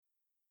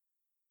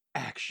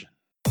action.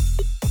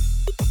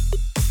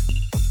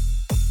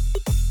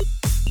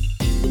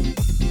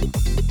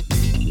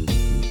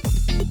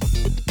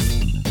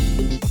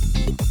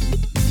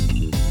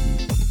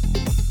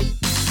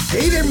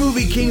 Hey there,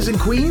 movie kings and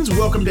queens.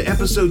 Welcome to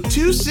episode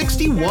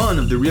 261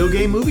 of the Real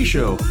Game Movie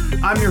Show.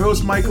 I'm your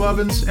host, Mike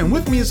Lovins, and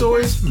with me as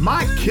always,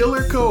 my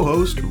killer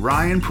co-host,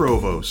 Ryan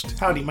Provost.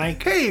 Howdy,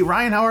 Mike. Hey,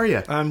 Ryan, how are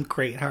you? I'm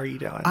great. How are you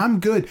doing?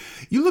 I'm good.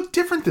 You look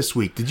different this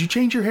week. Did you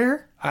change your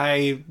hair?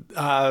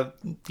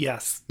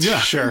 Yes. Yeah.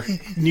 Sure.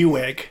 New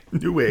wig.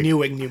 New wig. New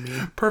wig, new me.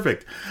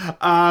 Perfect.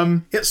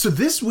 So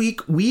this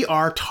week we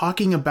are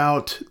talking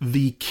about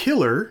The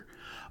Killer,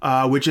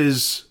 which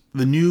is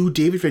the new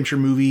David Fincher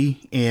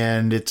movie,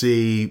 and it's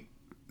a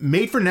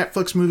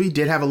made-for-Netflix movie.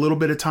 Did have a little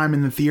bit of time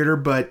in the theater,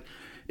 but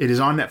it is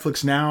on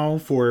Netflix now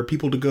for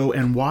people to go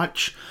and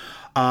watch.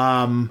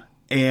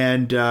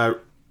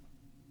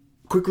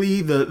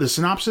 Quickly, the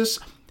synopsis.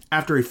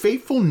 After a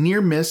fateful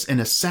near miss, an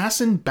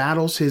assassin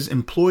battles his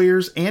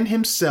employers and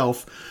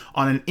himself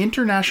on an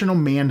international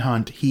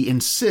manhunt he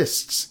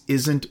insists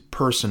isn't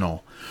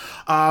personal.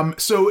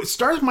 So it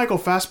stars Michael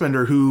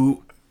Fassbender,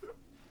 who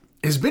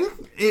has been,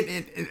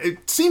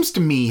 it seems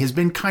to me, has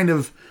been kind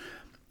of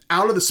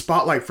out of the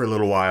spotlight for a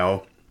little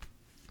while.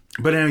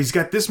 But he's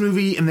got this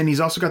movie, and then he's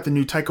also got the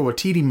new Taika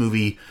Waititi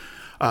movie,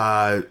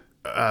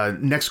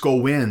 Next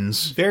Goal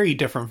Wins. Very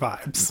different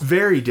vibes.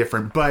 Very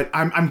different, but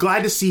I'm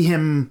glad to see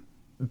him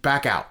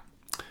back out.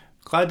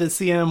 Glad to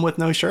see him with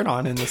no shirt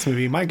on in this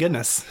movie. My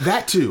goodness.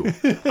 That too.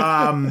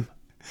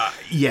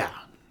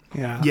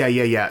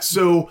 Yeah.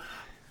 So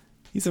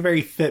he's a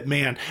very fit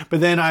man.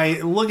 But then I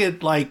look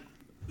at like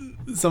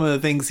some of the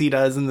things he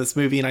does in this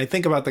movie, and I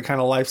think about the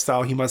kind of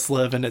lifestyle he must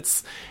live, and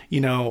it's,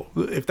 you know,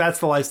 if that's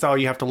the lifestyle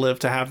you have to live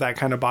to have that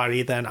kind of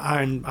body, then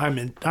I'm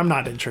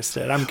not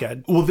interested. I'm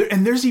good. Well,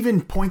 there's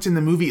even points in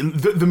the movie, and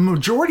the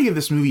majority of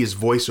this movie is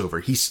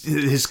voiceover.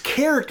 His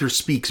character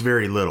speaks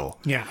very little.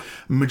 Yeah,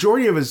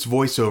 majority of his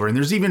voiceover, and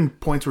there's even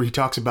points where he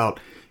talks about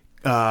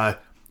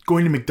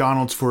going to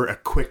McDonald's for a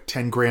quick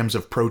 10 grams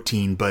of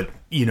protein, but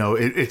you know,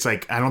 it's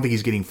like, I don't think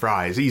he's getting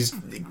fries. He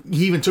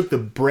even took the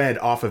bread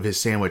off of his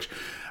sandwich.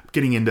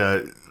 Getting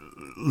into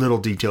little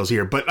details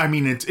here, but I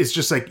mean, it's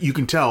just like, you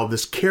can tell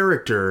this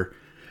character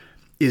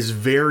is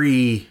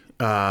very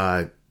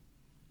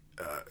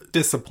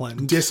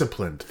disciplined.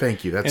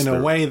 Thank you. That's in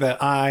a way that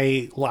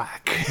I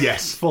lack.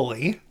 Yes,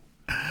 fully.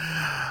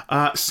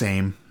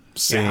 Same.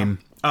 Yeah.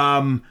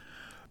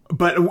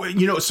 But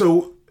you know,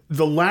 so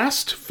the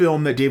last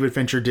film that David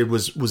Fincher did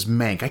was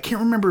Mank. I can't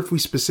remember if we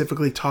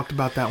specifically talked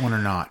about that one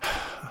or not.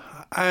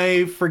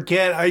 I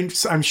forget.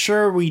 I'm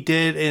sure we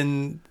did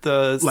in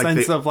the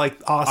sense of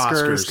like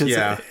Oscars.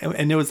 Yeah.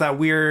 And it was that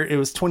weird, it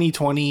was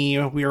 2020.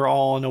 We were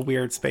all in a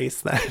weird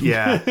space then.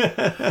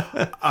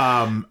 Yeah.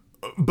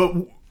 But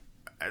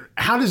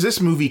how does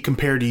this movie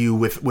compare to you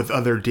with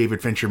other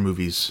David Fincher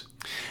movies?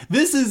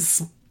 This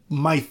is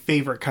my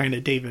favorite kind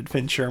of David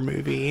Fincher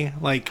movie.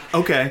 Like,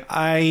 okay.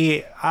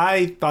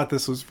 I thought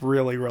this was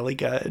really, really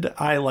good.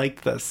 I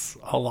liked this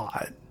a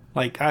lot.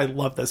 Like, I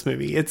love this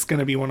movie. It's going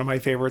to be one of my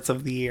favorites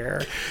of the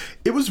year.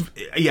 It was,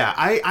 yeah,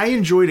 I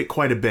enjoyed it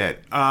quite a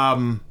bit.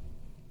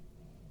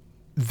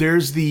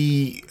 There's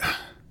the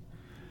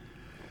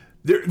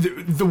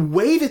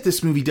way that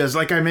this movie does,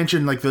 like I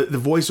mentioned, like the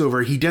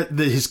voiceover,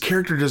 his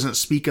character doesn't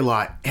speak a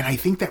lot. And I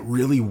think that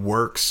really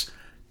works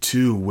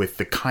too with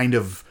the kind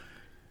of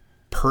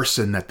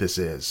person that this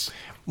is.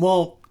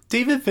 Well,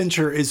 David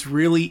Fincher is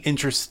really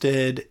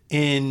interested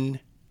in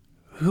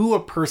who a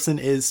person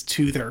is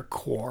to their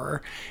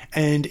core.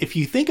 And if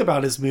you think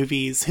about his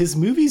movies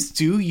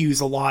do use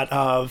a lot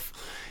of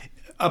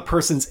a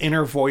person's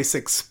inner voice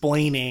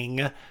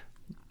explaining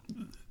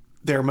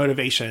their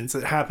motivations.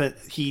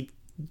 He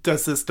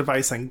does this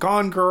device in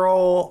Gone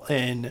Girl,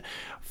 in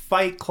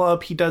Fight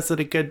Club he does it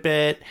a good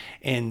bit,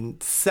 in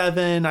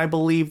Seven I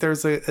believe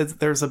there's a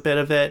bit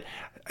of it.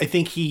 I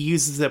think he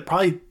uses it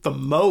probably the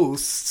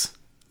most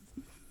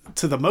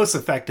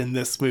effect in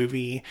this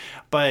movie,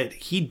 but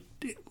he's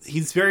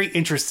very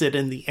interested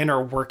in the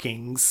inner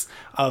workings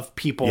of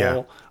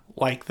people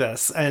like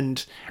this.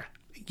 And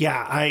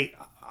yeah,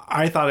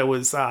 I thought it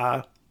was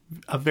a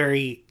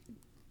very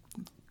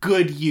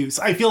good use.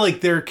 I feel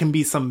like there can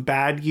be some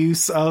bad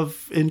use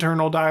of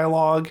internal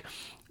dialogue.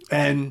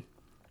 And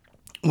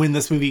when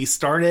this movie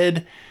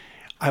started,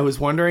 I was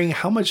wondering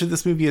how much of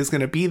this movie is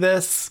going to be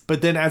this.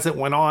 But then as it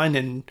went on,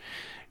 and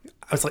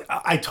I was like,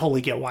 I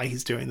totally get why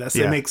he's doing this.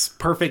 Yeah. It makes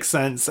perfect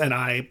sense, and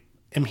I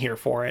am here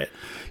for it.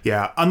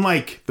 Yeah.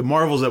 Unlike the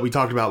Marvels that we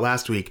talked about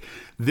last week,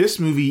 this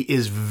movie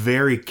is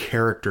very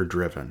character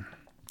driven.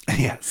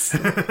 Yes,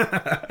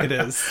 it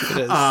is. It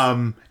is.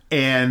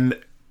 And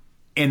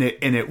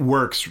it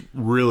works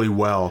really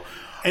well.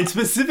 And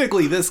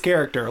specifically this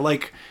character,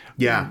 like,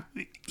 yeah,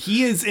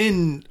 he is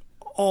in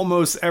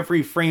almost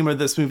every frame of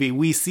this movie.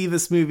 We see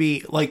this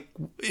movie like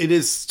it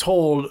is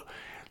told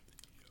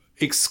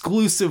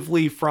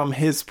exclusively from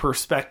his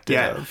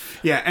perspective.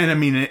 Yeah. And I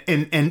mean,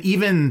 and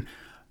even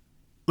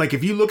like,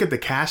 if you look at the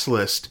cast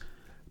list,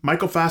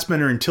 Michael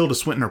Fassbender and Tilda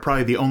Swinton are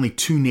probably the only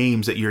two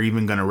names that you're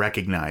even going to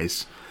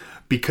recognize,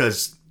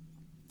 because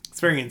it's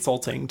very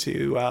insulting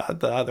to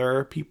the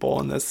other people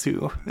in this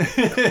who,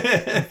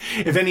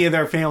 if any of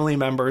their family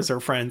members or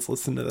friends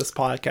listen to this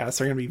podcast,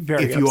 they're going to be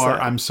very upset. If you are,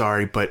 I'm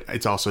sorry, but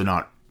it's also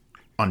not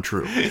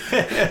untrue.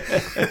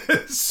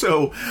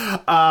 So,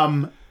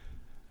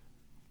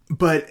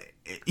 but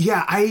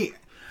yeah,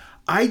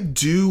 I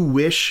do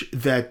wish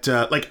that,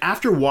 like,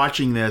 after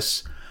watching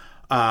this,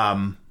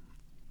 I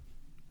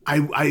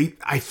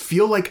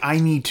feel like I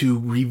need to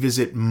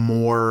revisit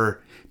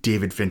more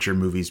David Fincher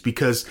movies,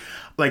 because,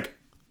 like,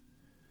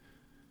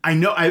 I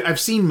know I've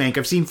seen Mank,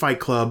 I've seen Fight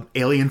Club,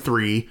 Alien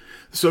 3,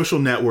 Social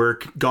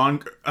Network,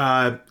 Gone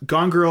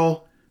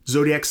Girl,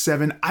 Zodiac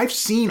 7. I've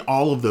seen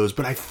all of those,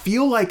 but I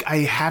feel like I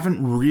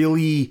haven't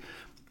really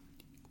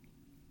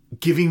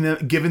given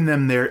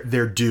them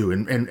their due,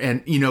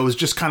 and you know, it was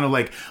just kind of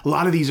like, a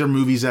lot of these are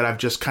movies that I've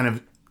just kind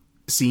of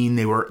seen,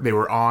 they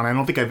were on. I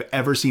don't think I've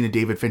ever seen a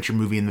David Fincher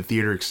movie in the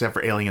theater except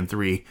for Alien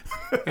 3.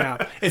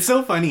 Yeah, it's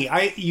so funny.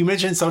 You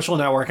mentioned Social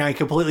Network, and I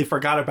completely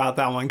forgot about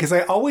that one, because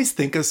I always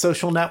think of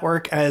Social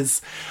Network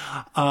as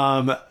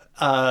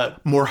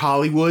more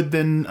Hollywood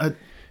than Aaron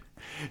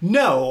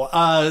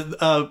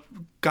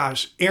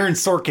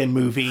Sorkin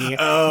movie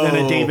than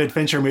a David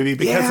Fincher movie,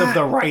 because of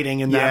the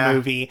writing in that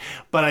movie.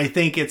 But I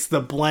think it's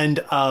the blend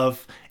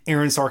of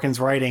Aaron Sorkin's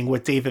writing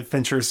with David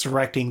Fincher's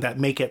directing that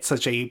make it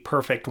such a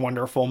perfect,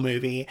 wonderful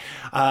movie.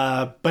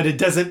 But it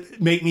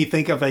doesn't make me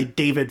think of a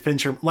David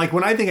Fincher. Like,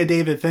 when I think of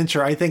David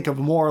Fincher, I think of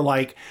more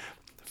like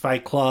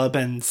Fight Club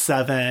and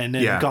Seven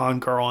and Gone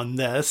Girl and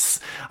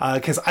this.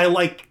 Because I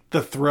like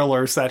the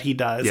thrillers that he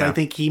does. I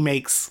think he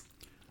makes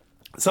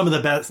some of the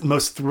best,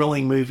 most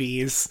thrilling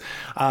movies,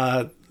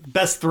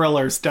 best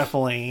thrillers,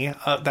 definitely,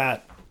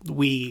 that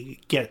we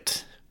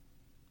get.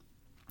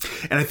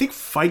 And I think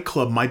Fight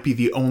Club might be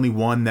the only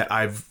one that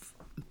I've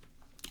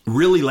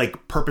really,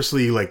 like,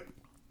 purposely, like,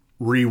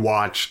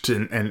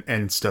 rewatched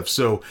and stuff.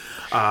 So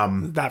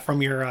that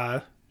from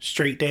your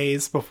straight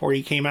days before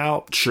he came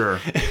out.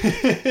 Sure.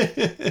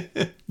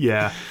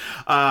 Yeah.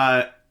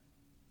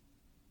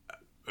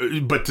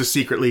 But to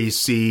secretly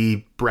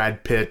see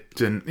Brad Pitt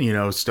and, you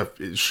know, stuff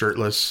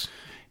shirtless.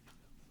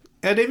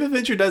 And David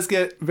Fincher does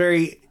get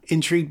very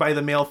intrigued by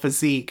the male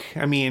physique.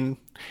 I mean,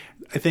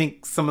 I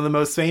think some of the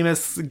most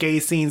famous gay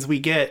scenes we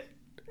get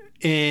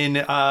in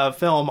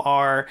film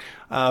are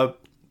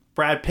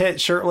Brad Pitt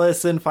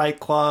shirtless in Fight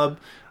Club,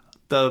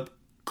 the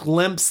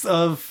glimpse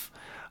of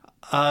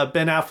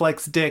Ben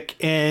Affleck's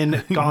dick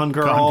in Gone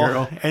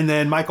Girl, and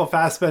then Michael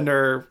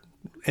Fassbender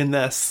in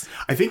this.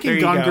 I think in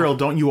Gone Girl,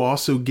 don't you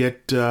also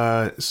get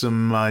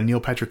some Neil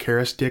Patrick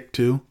Harris dick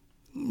too?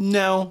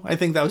 No, I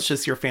think that was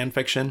just your fan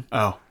fiction.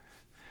 Oh,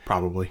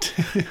 probably.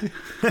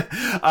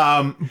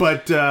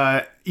 But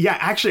yeah,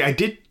 actually, I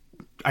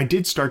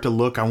did start to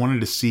look. I wanted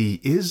to see,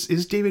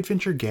 is David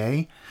Fincher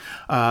gay,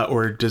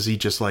 or does he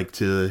just like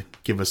to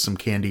give us some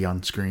candy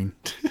on screen?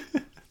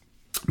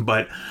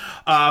 But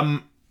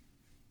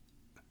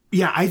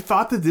yeah, I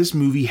thought that this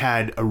movie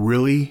had a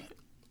really,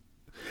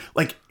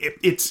 like,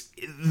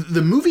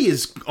 the movie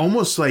is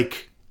almost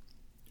like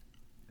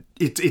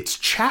it's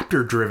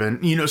chapter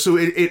driven, you know, so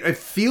it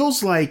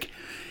feels like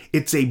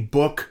it's a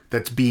book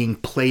that's being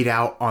played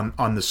out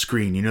on the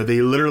screen. You know,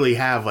 they literally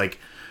have, like,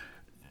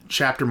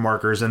 chapter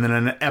markers and then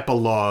an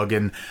epilogue,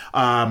 and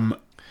well,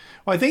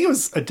 I think it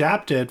was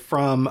adapted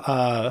from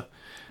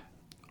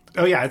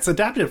it's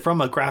adapted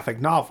from a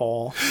graphic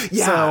novel.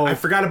 Yeah, so, I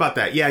forgot about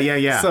that.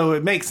 Yeah. So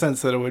it makes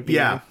sense that it would be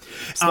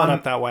split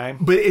up that way.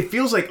 But it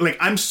feels like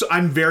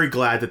I'm very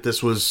glad that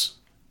this was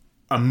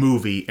a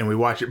movie and we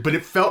watched it. But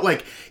it felt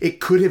like it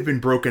could have been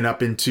broken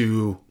up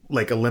into,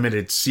 like, a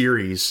limited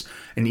series,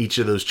 and each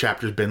of those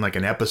chapters been like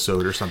an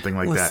episode or something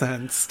like that.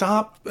 Listen,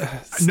 stop.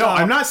 No,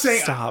 I'm not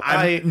saying. Stop.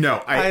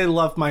 I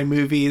love my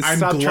movies. I'm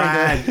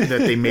glad that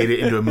they made it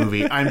into a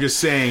movie. I'm just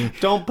saying,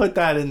 don't put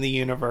that in the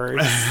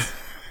universe.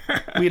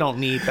 We don't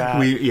need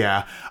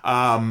that.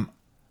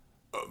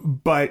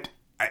 But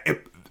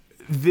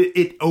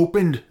it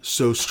opened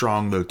so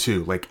strong though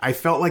too. Like, I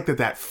felt like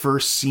that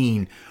first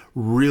scene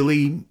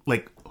really,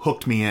 like,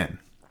 hooked me in.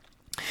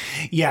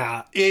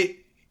 Yeah, it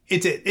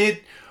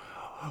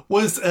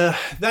was.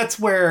 That's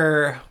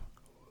where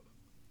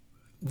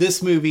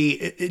this movie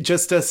it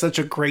just does such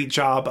a great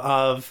job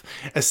of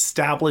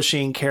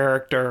establishing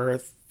character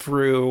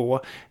through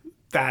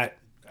that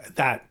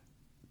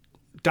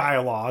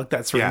dialogue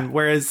that's written. Yeah.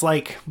 Whereas,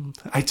 like,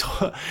 I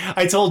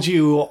told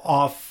you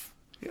off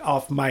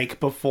mic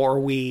before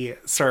we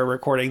started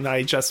recording that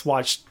I just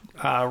watched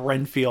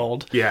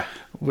Renfield,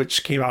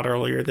 which came out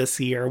earlier this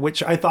year,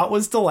 which I thought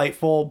was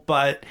delightful,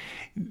 but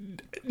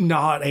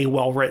not a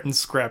well-written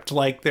script.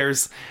 Like,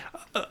 there's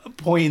a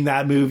point in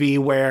that movie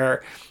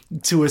where,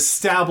 to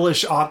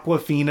establish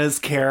Awkwafina's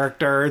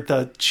character,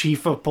 the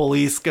chief of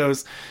police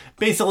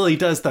basically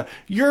does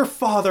your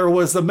father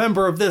was a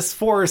member of this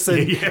force,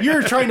 and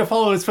you're trying to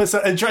follow his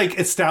footsteps, and like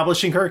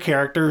establishing her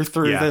character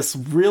through this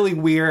really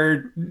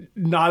weird,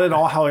 not at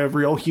all how a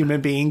real human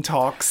being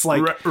talks.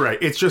 Like, right.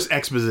 It's just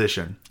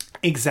exposition.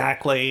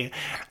 Exactly.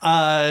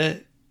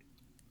 And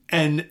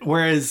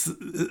whereas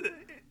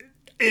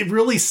it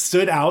really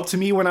stood out to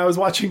me when I was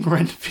watching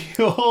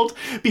Renfield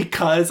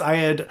because I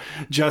had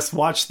just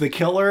watched The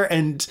Killer,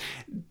 and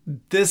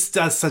this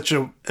does such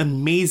an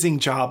amazing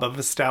job of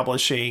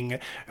establishing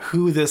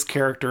who this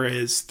character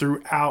is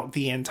throughout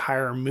the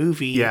entire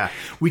movie. Yeah,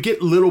 we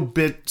get little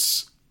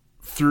bits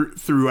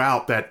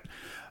throughout that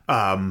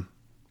that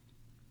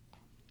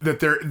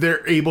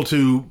they're able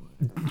to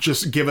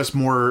just give us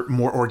more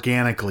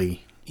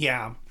organically.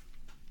 Yeah.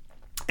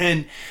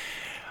 And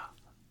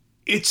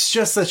it's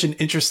just such an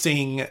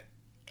interesting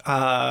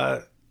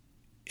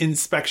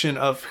inspection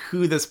of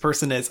who this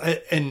person is.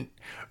 And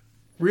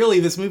really,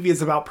 this movie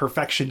is about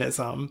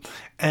perfectionism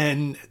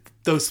and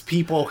those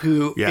people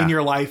who in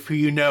your life who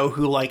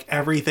who like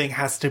everything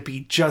has to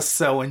be just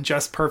so and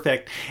just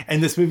perfect.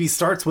 And this movie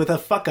starts with a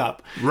fuck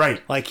up.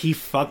 Right. Like he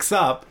fucks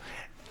up.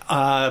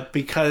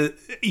 Because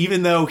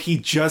even though he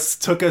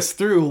just took us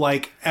through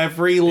like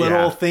every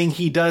little thing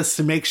he does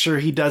to make sure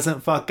he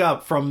doesn't fuck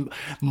up, from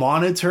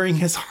monitoring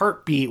his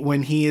heartbeat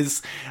when he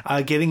is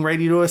getting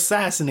ready to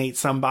assassinate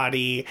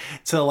somebody,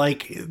 to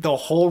like the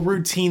whole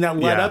routine that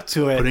led up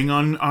to it. Putting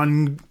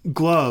on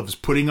gloves,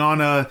 putting on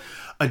a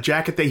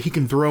jacket that he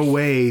can throw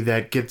away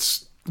that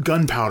gets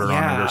gunpowder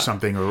on it or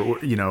something, or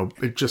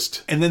it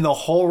just. And then the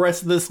whole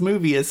rest of this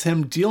movie is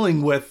him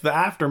dealing with the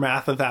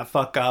aftermath of that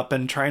fuck up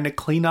and trying to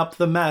clean up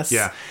the mess.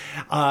 It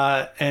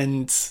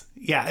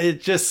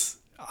just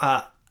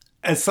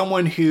as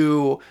someone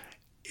who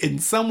in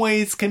some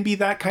ways can be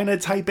that kind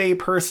of type A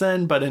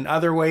person, but in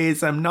other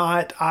ways I'm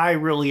not, I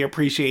really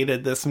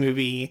appreciated this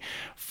movie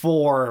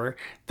for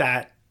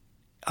that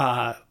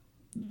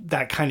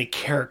that kind of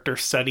character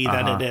study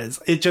that it is.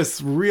 It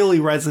just really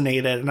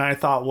resonated, and I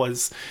thought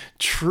was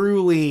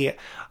truly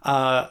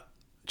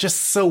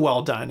just so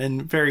well done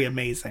and very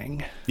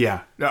amazing.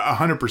 Yeah,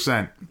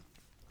 100%.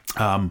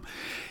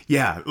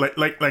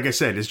 Like I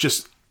said, it's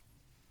just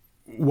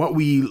what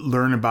we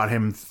learn about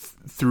him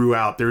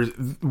throughout.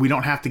 We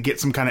don't have to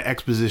get some kind of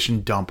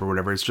exposition dump or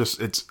whatever. It's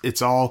just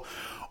it's all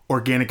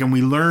organic, and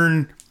we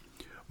learn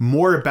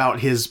more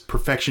about his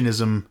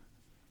perfectionism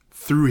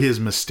through his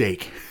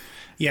mistake.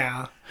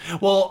 Yeah.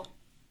 Well,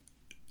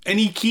 and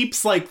he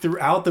keeps like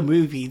throughout the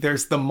movie,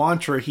 there's the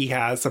mantra he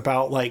has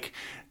about like,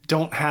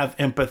 don't have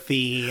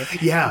empathy.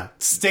 Yeah.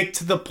 Stick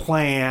to the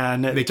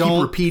plan. They don't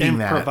keep repeating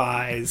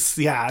improvise.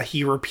 That. Yeah.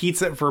 He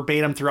repeats it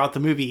verbatim throughout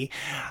the movie.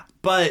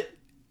 But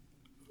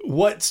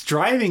what's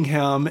driving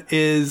him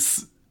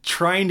is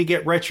trying to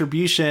get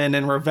retribution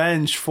and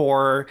revenge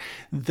for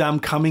them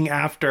coming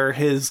after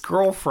his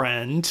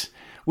girlfriend,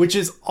 which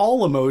is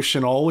all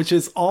emotional, which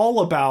is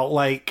all about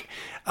like,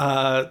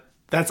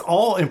 that's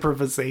all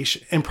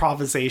improvisation.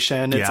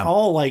 It's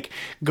all like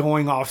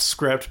going off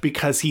script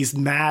because he's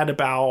mad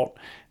about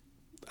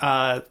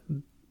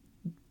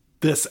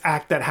this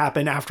act that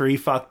happened after he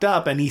fucked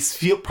up, and he's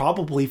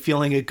probably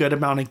feeling a good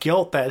amount of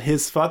guilt that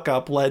his fuck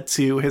up led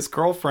to his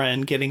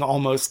girlfriend getting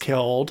almost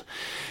killed.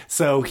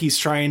 So he's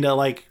trying to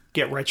like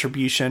get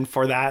retribution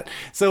for that.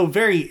 So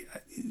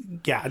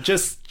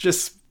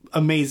just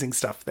amazing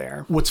stuff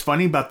there. What's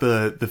funny about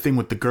the thing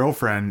with the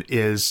girlfriend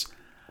is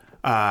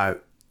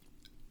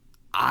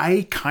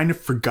I kind of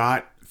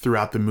forgot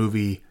throughout the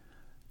movie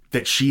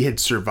that she had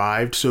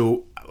survived.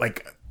 So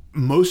like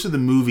most of the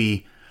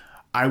movie,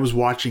 I was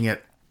watching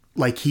it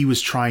like he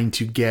was trying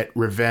to get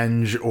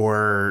revenge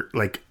or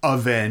like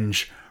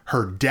avenge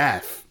her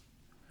death.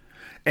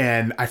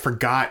 And I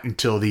forgot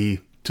until the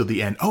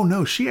end. Oh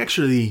no, she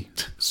actually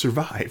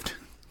survived.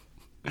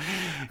 I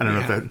don't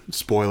know if that's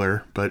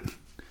spoiler, but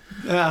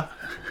yeah.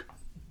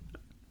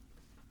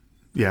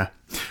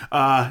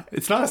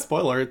 It's not a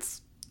spoiler. It's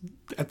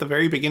at the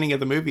very beginning of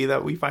the movie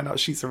that we find out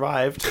she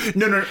survived.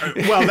 No.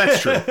 Well,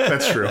 that's true.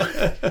 That's true.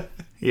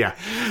 Yeah.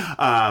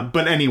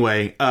 But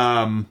anyway,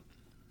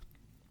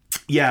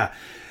 yeah.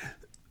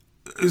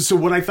 So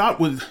what I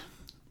thought was,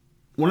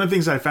 one of the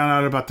things I found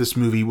out about this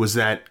movie was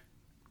that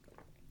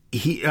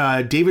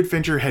David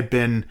Fincher had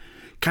been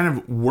kind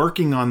of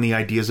working on the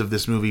ideas of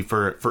this movie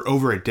for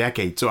over a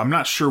decade. So I'm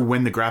not sure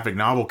when the graphic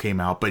novel came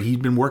out, but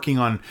he'd been working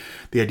on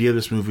the idea of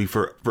this movie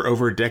for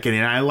over a decade.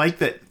 And I like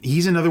that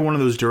he's another one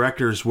of those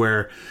directors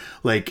where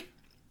like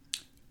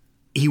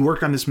he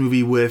worked on this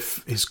movie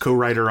with his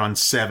co-writer on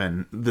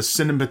Seven. The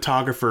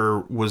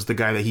cinematographer was the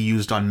guy that he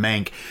used on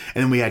Mank.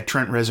 And then we had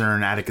Trent Reznor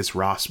and Atticus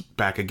Ross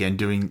back again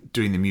doing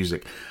the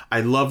music.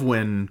 I love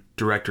when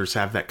directors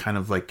have that kind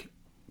of like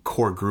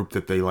core group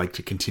that they like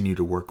to continue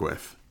to work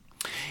with.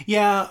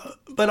 Yeah,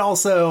 but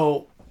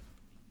also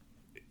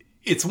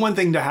it's one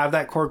thing to have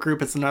that core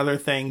group. It's another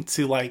thing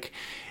to like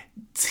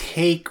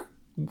take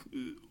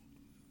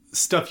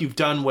stuff you've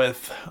done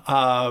with,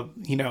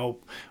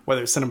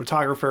 whether it's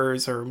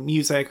cinematographers or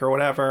music or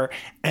whatever,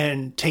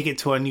 and take it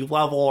to a new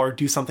level or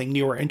do something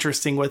new or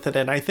interesting with it.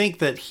 And I think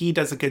that he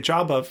does a good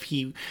job of,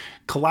 he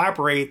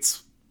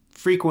collaborates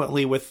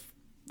frequently with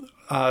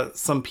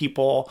some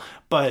people,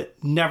 but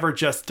never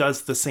just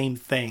does the same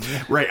thing.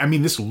 Right. I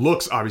mean, this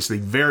looks obviously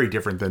very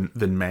different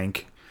than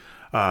Mank.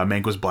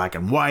 Mank was black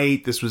and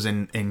white. This was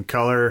in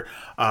color.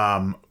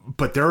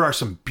 But there are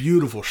some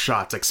beautiful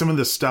shots. Like some of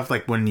the stuff,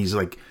 like when he's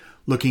like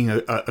looking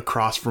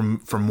across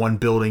from one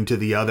building to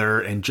the other,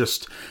 and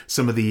just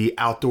some of the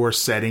outdoor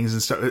settings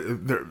and stuff.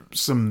 There are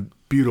some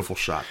beautiful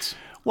shots.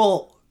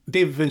 Well,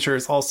 David Fincher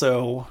is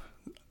also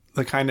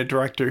the kind of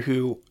director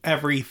who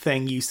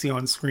everything you see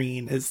on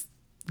screen is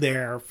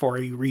there for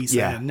a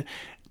reason. Yeah.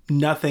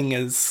 Nothing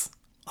is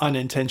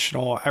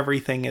unintentional.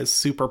 Everything is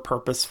super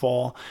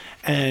purposeful.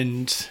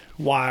 And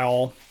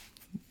while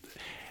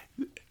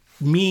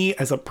me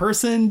as a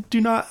person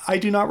I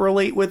do not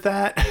relate with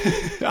that.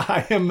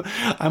 I'm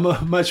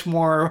a much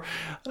more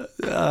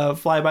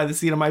fly by the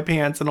seat of my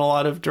pants in a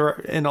lot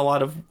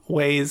of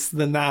ways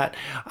than that.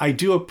 I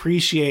do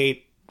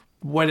appreciate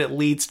what it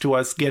leads to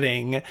us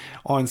getting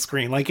on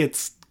screen. Like,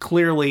 it's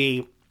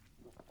clearly,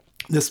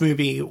 this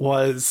movie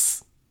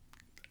was,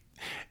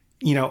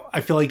 I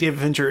feel like David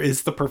Fincher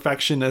is the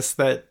perfectionist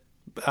that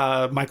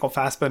Michael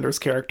Fassbender's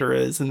character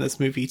is in this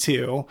movie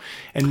too.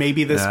 And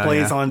maybe this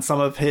plays on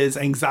some of his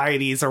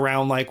anxieties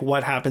around, like,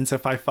 what happens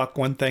if I fuck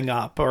one thing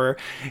up, or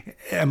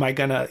am I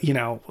gonna,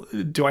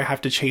 do I have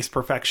to chase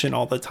perfection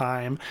all the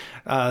time?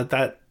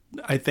 That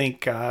I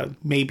think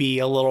maybe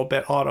a little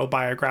bit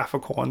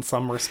autobiographical in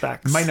some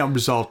respects. It might not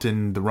result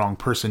in the wrong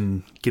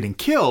person getting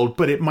killed,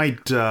 but it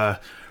might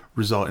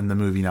result in the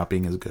movie not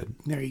being as good.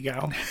 There you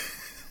go.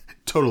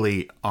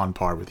 Totally on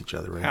par with each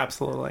other, right?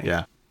 Absolutely.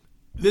 Yeah.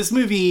 This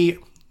movie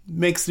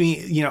makes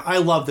me, I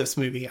love this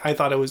movie. I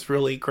thought it was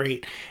really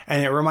great.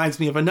 And it reminds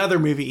me of another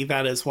movie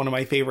that is one of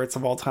my favorites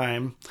of all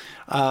time,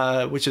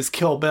 which is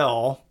Kill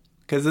Bill.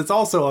 Because it's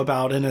also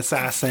about an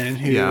assassin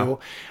who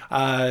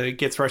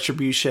gets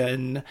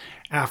retribution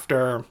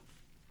after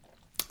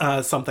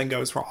something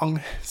goes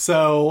wrong.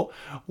 So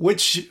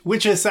which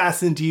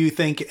assassin do you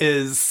think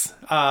is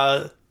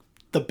the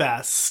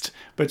best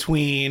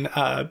between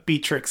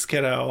Beatrix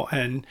Kiddo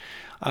and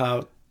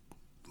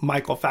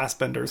Michael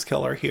Fassbender's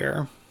killer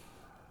here?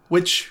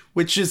 Which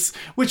is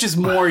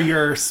more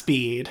your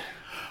speed?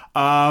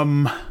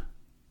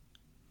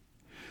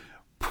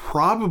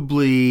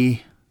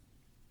 Probably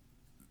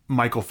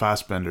Michael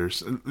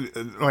Fassbender's.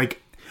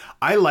 Like,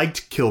 I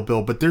liked Kill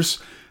Bill, but there's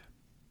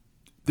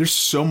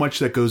so much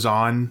that goes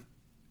on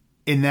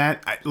in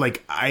that.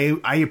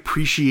 I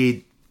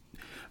appreciate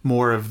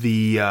more of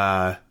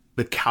the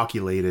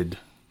calculated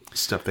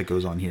stuff that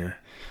goes on here.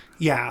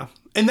 Yeah.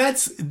 And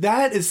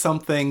that is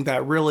something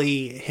that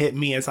really hit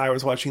me as I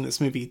was watching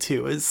this movie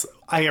too, is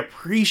I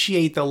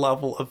appreciate the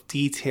level of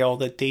detail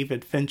that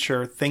David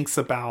Fincher thinks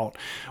about.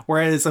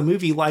 Whereas a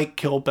movie like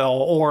Kill Bill,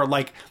 or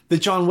like the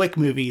John Wick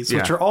movies,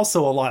 which are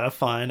also a lot of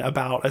fun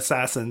about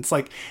assassins,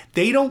 like,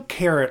 they don't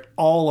care at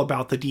all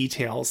about the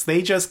details.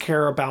 They just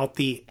care about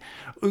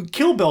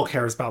Kill Bill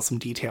cares about some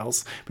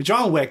details, but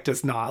John Wick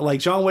does not.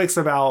 Like, John Wick's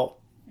about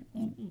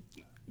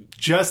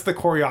just the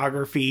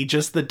choreography,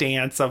 just the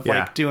dance of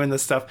like doing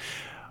this stuff.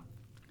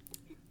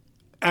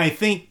 I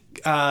think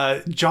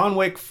John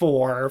Wick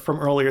 4 from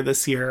earlier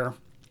this year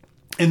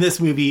and this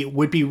movie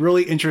would be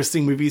really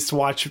interesting movies to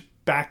watch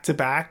back to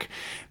back,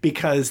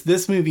 because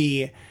this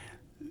movie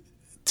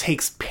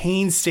takes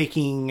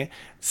painstaking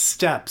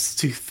steps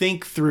to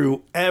think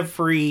through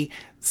every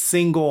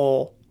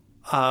single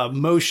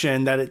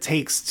motion that it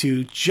takes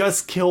to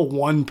just kill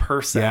one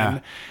person. Yeah.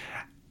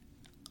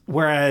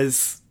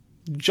 Whereas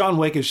John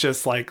Wick is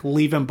just like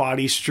leaving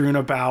bodies strewn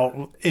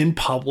about in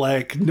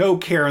public, no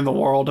care in the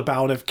world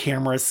about if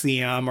cameras see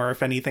him or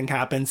if anything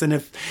happens. And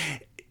if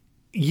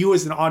you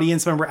as an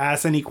audience member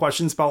ask any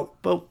questions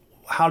about, but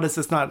how does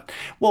this not?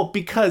 Well,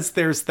 because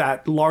there's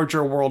that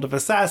larger world of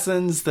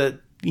assassins that,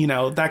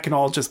 that can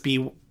all just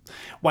be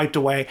wiped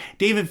away.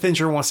 David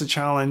Fincher wants to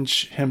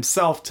challenge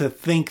himself to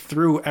think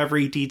through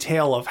every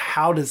detail of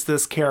how does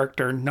this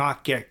character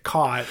not get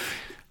caught.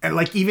 And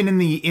like,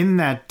 even in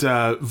that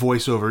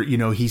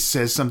voiceover, he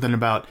says something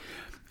about,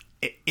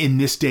 in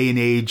this day and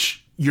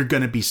age, you're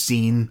going to be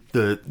seen.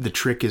 The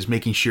trick is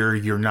making sure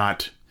you're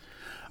not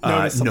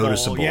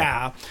noticeable.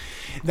 Yeah,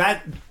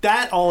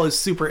 that all is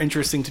super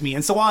interesting to me.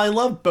 And so while I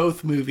love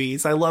both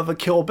movies, I love a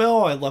Kill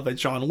Bill, I love a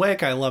John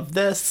Wick, I love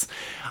this.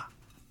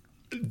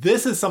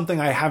 This is something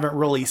I haven't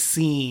really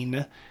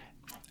seen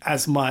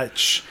as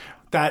much.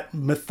 That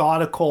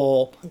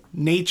methodical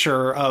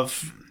nature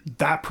of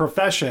that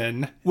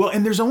profession. Well,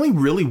 and there's only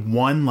really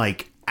one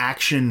like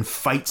action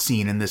fight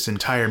scene in this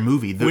entire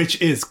movie, which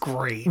is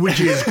great. Which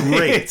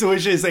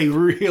is a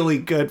really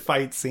good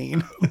fight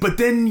scene. But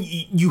then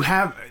you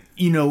have,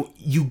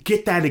 you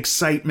get that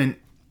excitement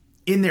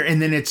in there,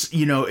 and then it's,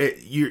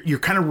 you're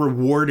kind of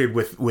rewarded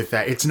with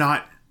that. It's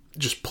not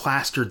just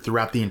plastered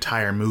throughout the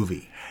entire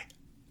movie.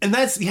 And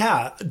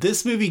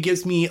this movie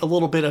gives me a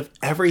little bit of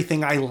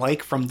everything I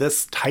like from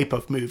this type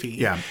of movie.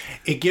 Yeah.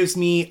 It gives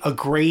me a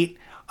great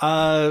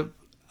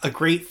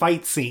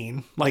fight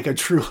scene, like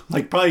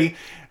probably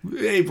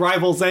it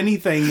rivals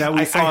anything that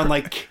we saw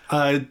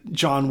in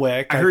John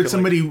Wick. I heard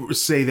somebody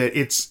say that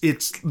it's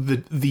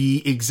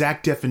the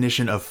exact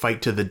definition of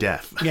fight to the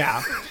death.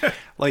 Yeah.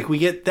 Like, we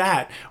get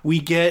that. We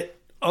get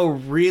a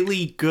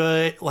really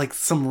good, like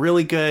some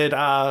really good,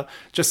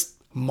 just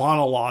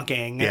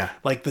monologuing. Yeah.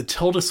 Like the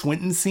Tilda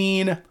Swinton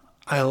scene,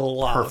 I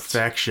loved.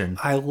 Perfection.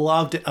 I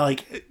loved it.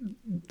 Like,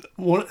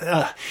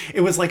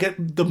 it was like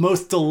the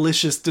most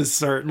delicious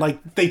dessert.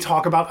 Like they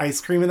talk about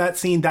ice cream in that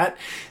scene. That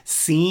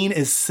scene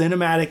is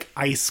cinematic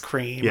ice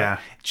cream. Yeah.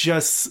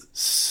 Just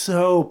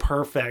so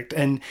perfect.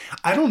 And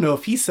I don't know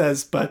if he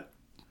says, but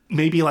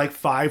maybe like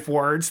 5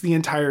 words the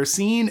entire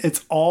scene.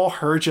 It's all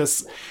her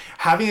just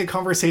having a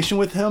conversation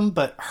with him,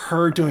 but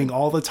her doing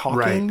all the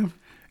talking. Right.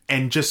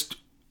 And just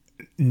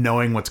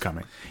knowing what's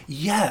coming.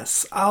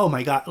 Yes. Oh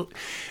my God.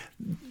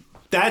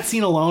 That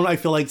scene alone, I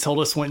feel like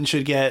Tilda Swinton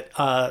should get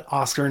an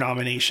Oscar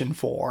nomination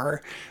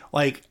for.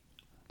 Like,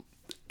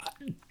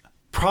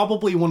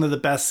 probably one of the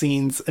best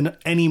scenes in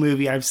any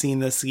movie I've seen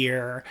this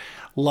year.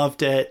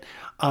 Loved it.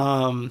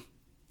 And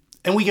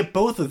we get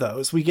both of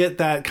those. We get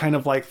that kind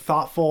of like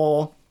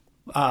thoughtful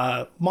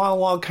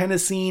monologue kind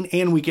of scene,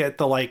 and we get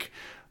the like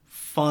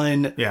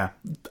fun. Yeah.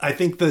 I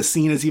think the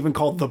scene is even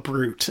called The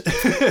Brute.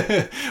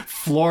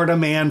 Florida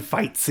man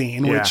fight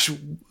scene, which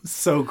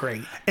so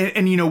great.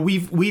 And you know,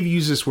 we've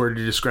used this word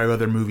to describe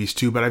other movies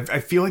too, but I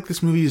feel like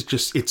this movie is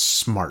just, it's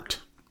smart.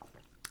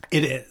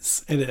 It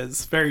is. It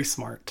is very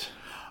smart.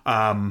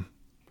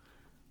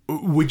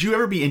 Would you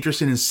ever be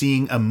interested in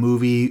seeing a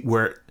movie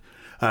where,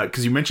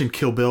 because you mentioned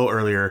Kill Bill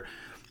earlier,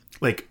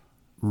 like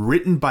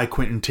written by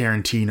Quentin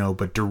Tarantino,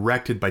 but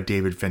directed by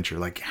David Fincher?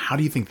 Like, how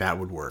do you think that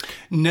would work?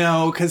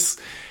 No, because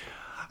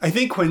I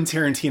think Quentin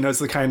Tarantino is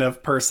the kind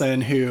of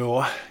person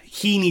who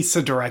he needs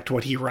to direct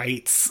what he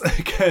writes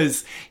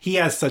because he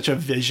has such a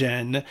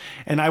vision.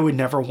 And I would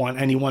never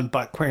want anyone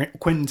but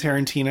Quentin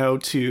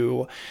Tarantino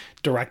to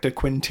direct a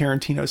Quentin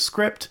Tarantino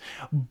script.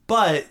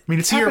 But I mean,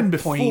 it's happened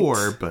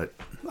before, but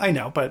I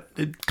know, but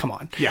come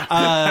on.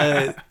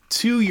 Yeah.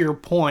 To your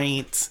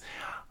point,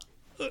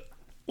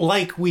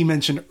 like we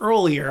mentioned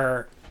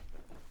earlier,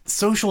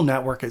 Social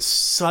Network is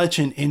such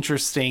an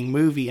interesting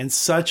movie and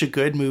such a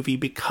good movie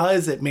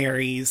because it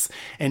marries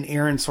an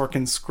Aaron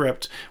Sorkin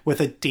script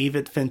with a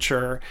David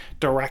Fincher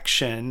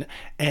direction,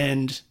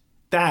 and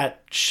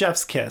that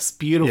chef's kiss,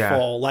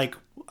 beautiful, like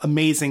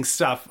amazing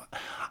stuff.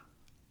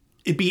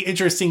 It'd be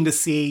interesting to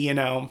see, you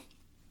know,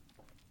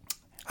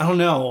 I don't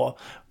know,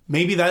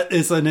 maybe that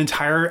is an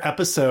entire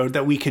episode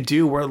that we could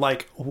do where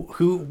like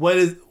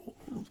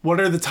what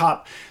are the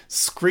top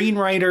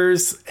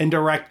screenwriters and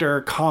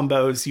director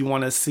combos you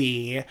want to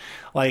see?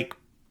 Like,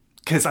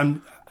 because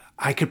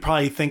I could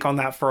probably think on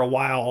that for a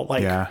while.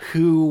 Like,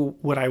 who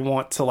would I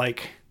want to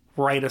like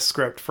write a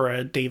script for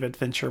a David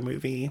Fincher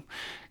movie?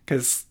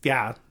 Because you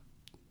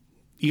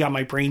got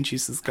my brain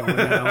juices going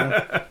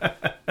now.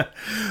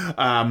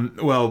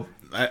 Well,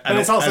 and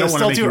it's also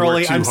still too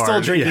early. I'm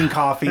still drinking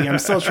coffee. I'm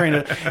still trying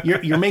to.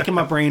 You're making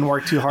my brain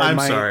work too hard.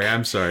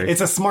 I'm sorry.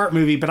 It's a smart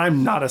movie, but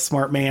I'm not a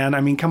smart man.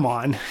 I mean, come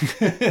on.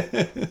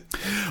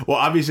 Well,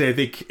 obviously, I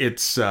think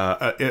it's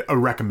a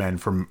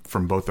recommend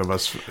from both of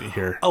us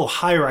here. Oh,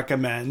 high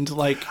recommend.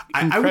 Like,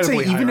 I would say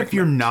even if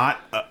you're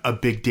not a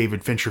big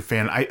David Fincher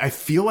fan, I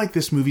feel like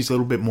this movie's a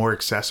little bit more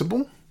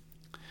accessible.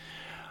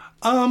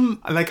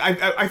 Like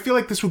I feel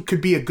like this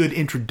could be a good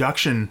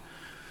introduction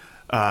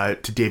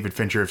to David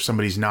Fincher if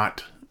somebody's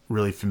not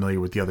really familiar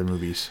with the other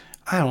movies.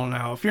 I don't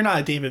know. If you're not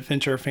a David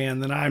Fincher fan,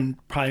 then I'm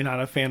probably not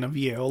a fan of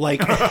you.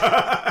 Like,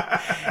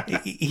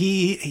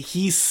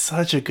 he's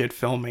such a good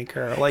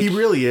filmmaker. Like, he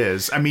really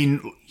is. I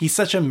mean, he's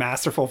such a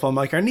masterful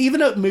filmmaker. And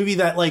even a movie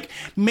that like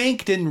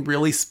Mank didn't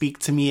really speak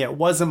to me. It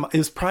was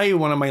probably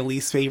one of my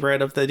least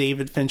favorite of the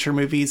David Fincher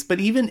movies,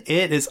 but even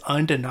it is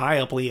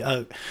undeniably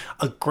a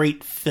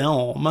great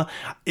film.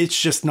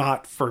 It's just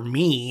not for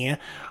me.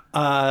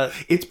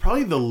 It's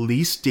probably the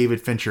least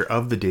David Fincher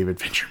of the David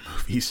Fincher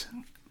movies.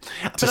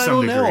 But I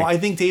don't know. I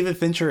think David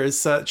Fincher is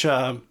such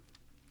a...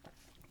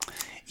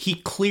 He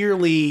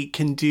clearly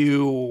can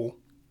do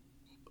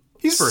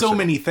so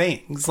many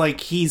things.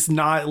 Like, he's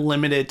not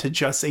limited to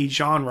just a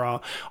genre.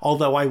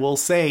 Although I will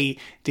say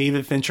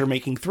David Fincher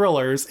making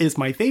thrillers is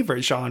my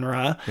favorite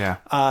genre.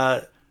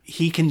 Yeah.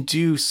 He can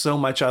do so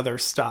much other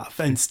stuff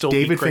and still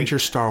be great. David Fincher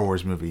Star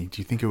Wars movie.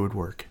 Do you think it would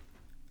work?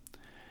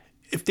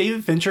 If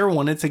David Fincher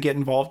wanted to get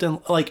involved in,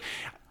 like,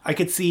 I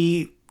could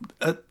see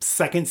a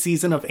second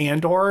season of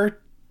Andor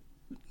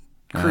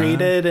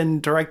created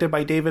and directed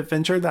by David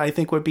Fincher that I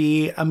think would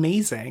be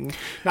amazing.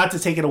 Not to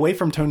take it away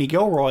from Tony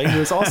Gilroy,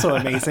 who is also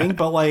amazing,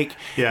 but like,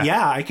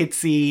 I could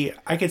see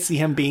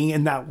him being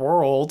in that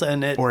world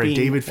and it or being a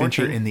David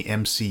Fincher in the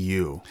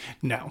MCU.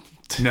 No.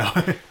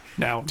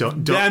 No,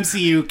 don't. The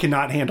MCU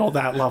cannot handle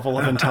that level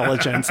of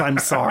intelligence. I'm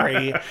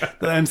sorry.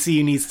 The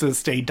MCU needs to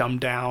stay dumbed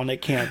down.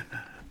 It can't.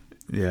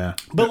 Yeah.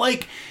 But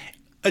like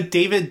a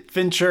David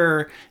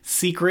Fincher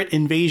Secret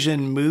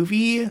Invasion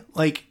movie,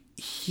 like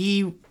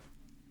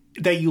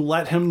that you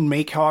let him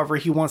make however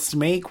he wants to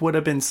make would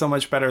have been so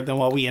much better than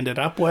what we ended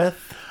up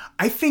with.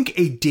 I think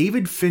a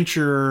David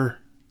Fincher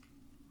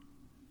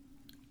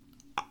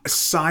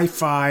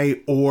sci-fi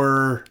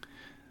or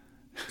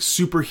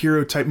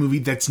superhero type movie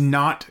that's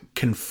not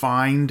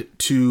confined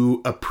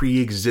to a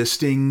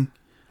pre-existing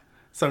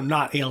So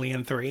not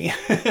Alien 3.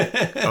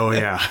 Oh,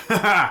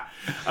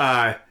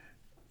 yeah.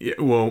 Yeah,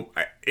 well,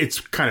 it's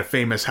kind of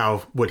famous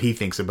what he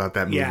thinks about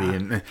that movie, Yeah.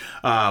 and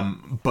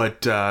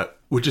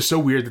which is so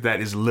weird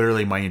that is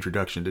literally my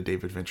introduction to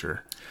David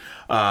Fincher.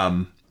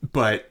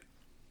 But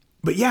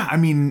yeah, I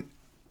mean,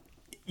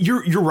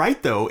 you're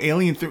right though.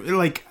 Alien 3,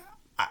 like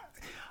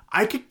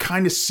I could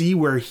kind of see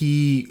where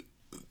he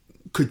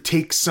could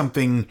take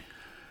something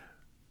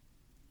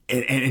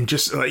and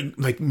just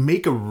like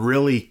make a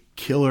really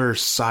killer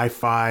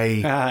sci-fi.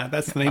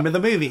 That's the name of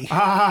the movie.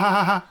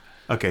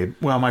 Okay,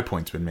 well, my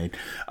point's been made.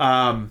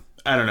 I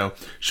don't know.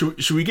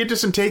 Should we get to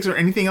some takes or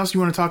anything else you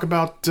want to talk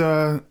about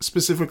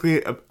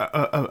specifically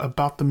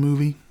about the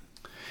movie?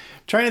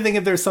 Trying to think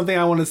if there's something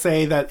I want to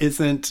say that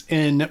isn't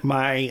in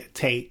my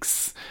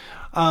takes.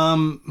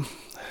 No,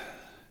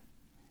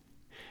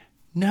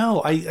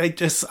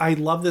 I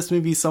love this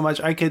movie so much.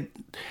 I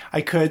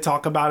could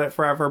talk about it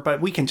forever,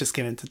 but we can just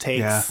get into takes.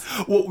 Yeah.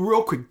 Well,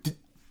 real quick,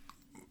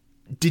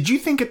 did you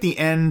think at the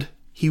end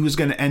he was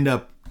going to end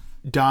up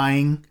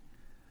dying?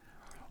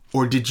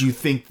 Or did you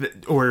think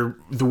that, or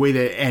the way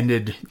that it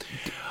ended?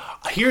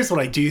 Here's what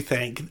I do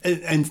think,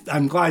 and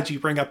I'm glad you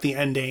bring up the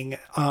ending.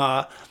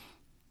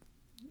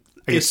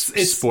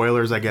 It's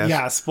spoilers, I guess.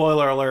 Yeah,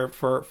 spoiler alert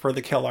for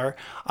the killer.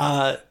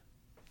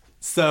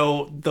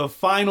 So the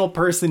final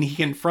person he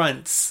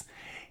confronts,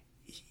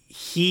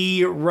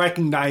 he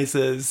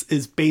recognizes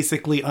is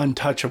basically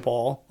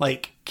untouchable.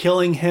 Like,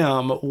 killing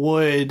him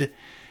would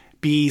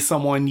be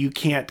someone you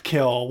can't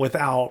kill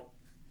without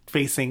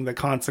facing the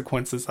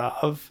consequences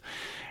of.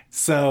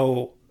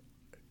 So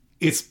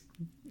it's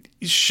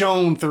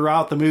shown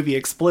throughout the movie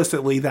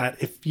explicitly that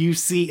if you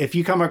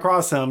come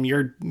across him,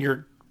 you're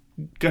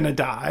gonna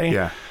die.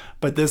 Yeah.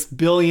 But this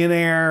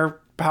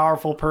billionaire,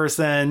 powerful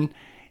person,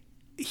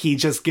 he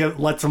just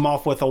lets him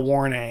off with a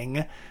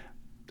warning.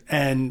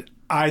 And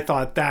I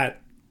thought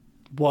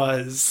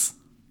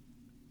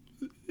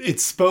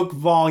it spoke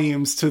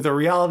volumes to the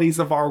realities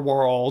of our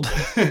world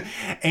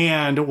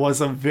and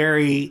was a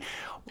very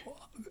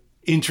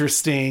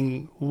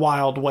interesting,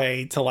 wild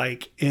way to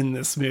end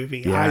this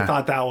movie. Yeah. I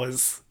thought that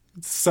was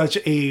such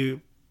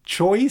a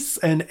choice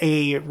and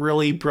a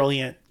really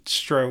brilliant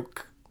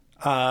stroke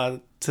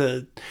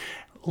to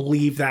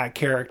leave that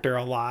character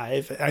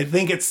alive. I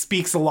think it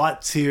speaks a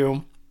lot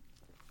to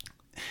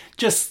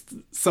just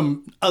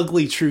some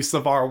ugly truths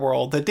of our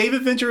world that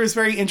David Fincher is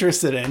very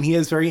interested in. He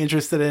is very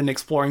interested in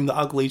exploring the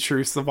ugly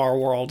truths of our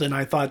world. And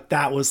I thought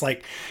that was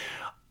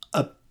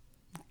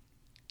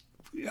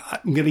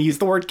I'm going to use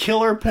the word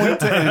killer point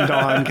to end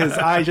on, because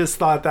I just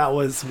thought that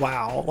was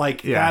wow.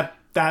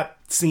 That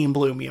scene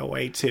blew me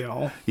away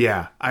too.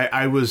 Yeah.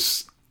 I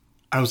was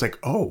like,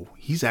 oh,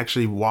 he's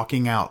actually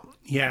walking out.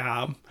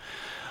 Yeah.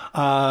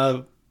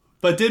 But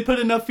did put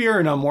enough fear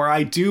in him where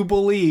I do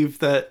believe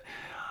that,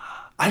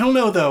 I don't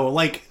know though,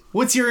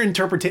 what's your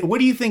interpretation? What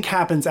do you think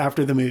happens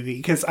after the movie?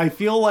 Because I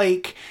feel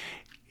like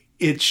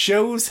it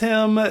shows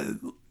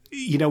him,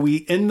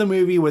 we end the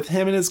movie with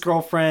him and his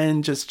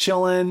girlfriend just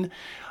chilling.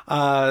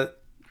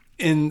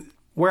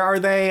 Where are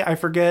they? I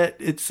forget.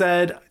 It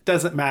said,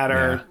 doesn't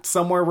matter. Yeah.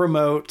 Somewhere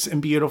remote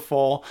and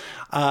beautiful.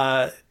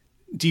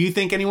 Do you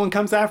think anyone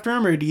comes after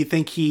him, or do you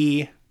think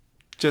he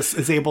just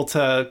is able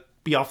to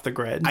be off the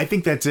grid? I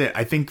think that's it.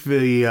 I think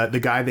the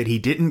guy that he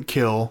didn't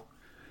kill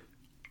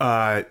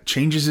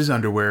changes his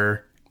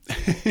underwear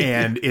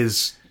and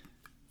is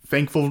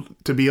thankful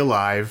to be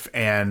alive.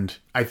 And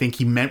I think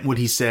he meant what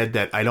he said,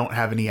 that I don't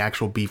have any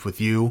actual beef with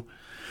you.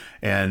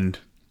 And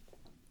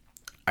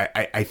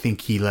I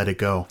think he let it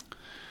go.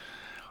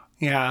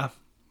 Yeah.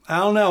 I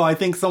don't know. I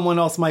think someone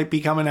else might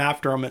be coming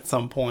after him at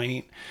some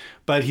point,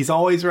 but he's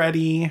always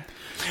ready.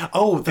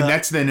 Oh, and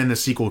that's then in the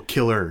sequel,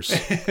 Killers.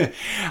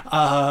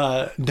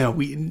 No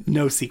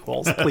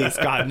sequels, please,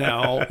 God,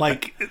 no.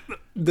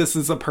 This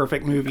is a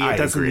perfect movie. It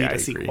doesn't need a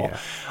sequel.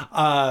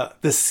 Yeah.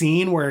 The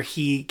scene where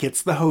he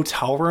gets the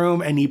hotel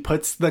room and he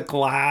puts the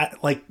glass,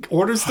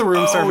 orders the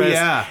room service,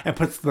 and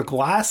puts the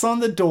glass on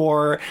the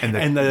door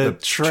and the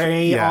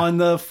tray on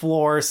the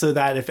floor, so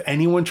that if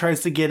anyone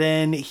tries to get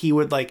in, he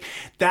would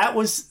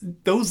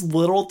those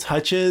little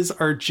touches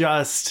are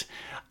just,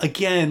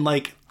 again,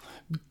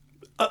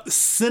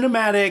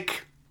 cinematic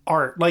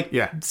art.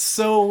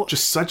 So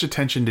just such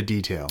attention to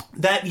detail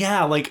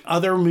that,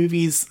 other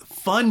movies,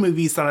 fun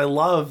movies that I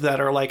love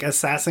that are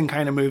assassin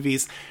kind of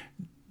movies,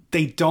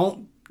 they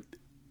don't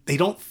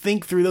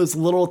think through those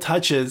little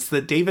touches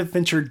that David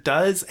Fincher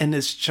does, and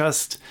it's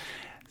just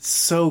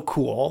so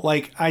cool.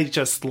 I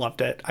just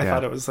loved it. I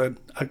thought it was a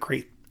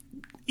great,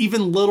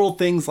 even little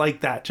things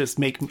like that just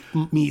make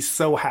me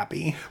so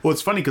happy. Well,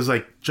 it's funny because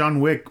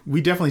John Wick,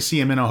 we definitely see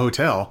him in a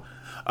hotel,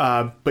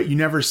 but you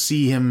never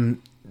see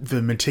him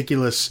the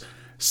meticulous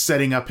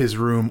setting up his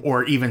room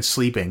or even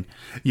sleeping,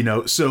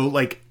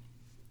 so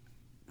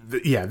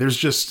there's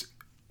just,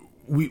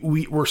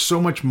 we're so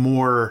much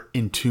more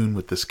in tune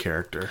with this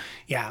character.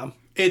 Yeah.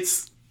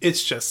 It's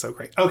It's just so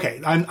great.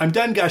 Okay, I'm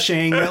done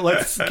gushing.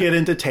 Let's get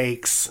into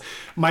takes.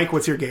 Mike,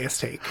 what's your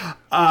gayest take?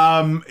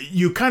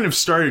 You kind of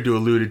started to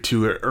allude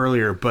to it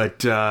earlier,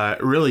 but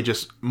really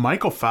just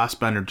Michael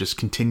Fassbender just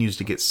continues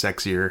to get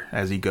sexier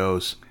as he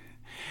goes.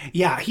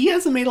 Yeah, he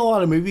hasn't made a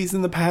lot of movies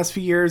in the past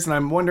few years, and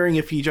I'm wondering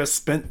if he just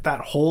spent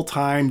that whole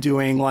time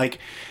doing like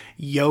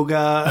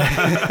yoga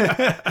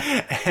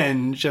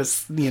and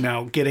just,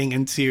 getting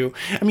into,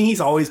 I mean,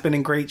 he's always been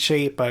in great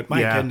shape, but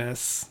my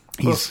goodness.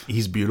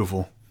 He's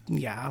beautiful.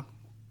 Yeah,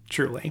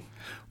 truly.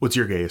 What's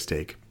your gayest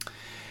take?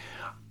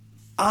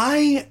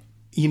 We've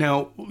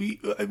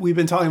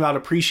been talking about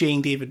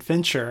appreciating David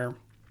Fincher,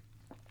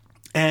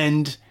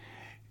 and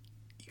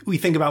we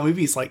think about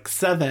movies like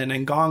Seven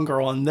and Gone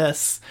Girl and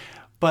this,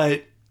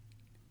 but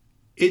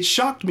it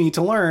shocked me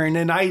to learn,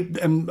 and I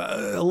am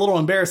a little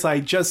embarrassed. I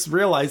just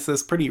realized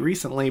this pretty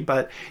recently,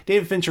 but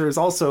David Fincher is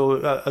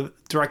also a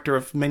director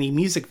of many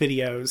music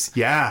videos.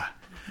 Yeah.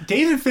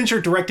 David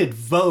Fincher directed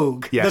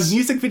Vogue, yes. the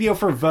music video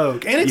for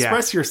Vogue, and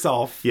Express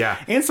Yourself. Yeah.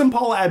 And some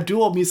Paula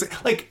Abdul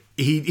music. Like,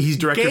 he's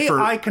directed gay for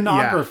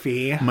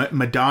iconography. Yeah.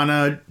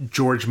 Madonna,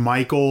 George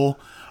Michael.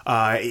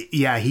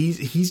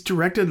 He's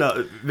directed.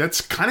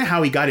 That's kind of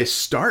how he got his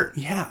start.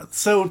 Yeah.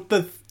 So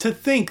to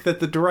think that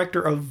the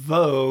director of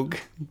Vogue,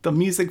 the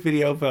music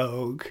video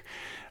Vogue,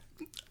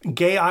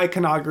 gay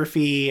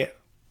iconography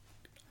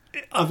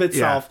of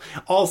itself,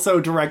 also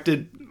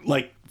directed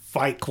like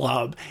Fight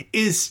Club,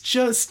 is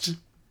just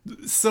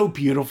so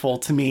beautiful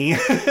to me.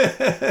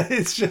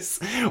 It's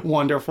just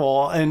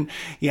wonderful. And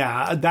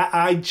that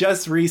I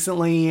just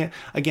recently,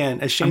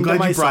 again, ashamed of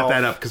myself. I'm glad you brought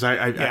that up, because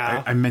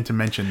I meant to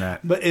mention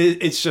that. But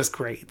it's just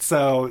great.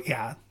 So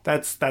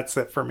that's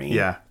it for me.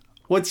 Yeah.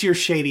 What's your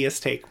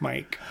shadiest take,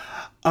 Mike?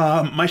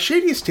 My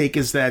shadiest take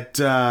is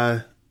that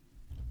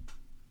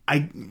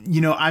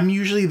I'm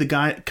usually the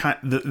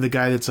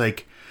guy that's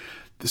like,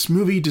 this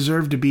movie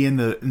deserved to be in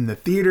the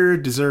theater,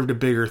 deserved a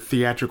bigger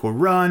theatrical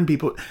run.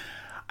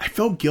 I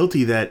felt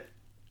guilty that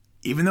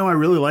even though I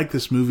really liked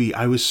this movie,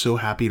 I was so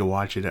happy to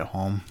watch it at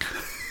home.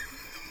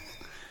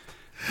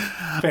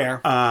 Fair.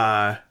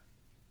 I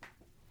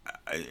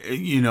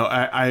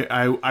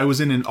was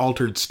in an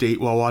altered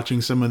state while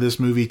watching some of this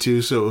movie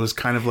too, so it was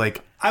kind of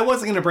like, I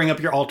wasn't going to bring up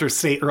your altered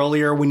state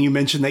earlier when you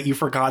mentioned that you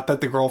forgot that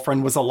the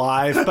girlfriend was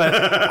alive, but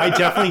I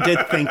definitely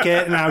did think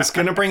it, and I was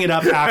going to bring it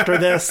up after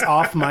this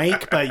off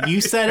mic, but you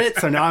said it,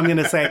 so now I'm going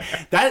to say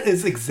that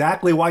is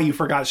exactly why you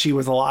forgot she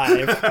was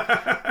alive.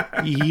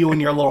 You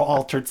and your little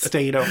altered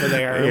state over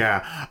there.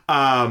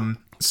 Yeah.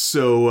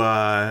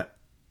 So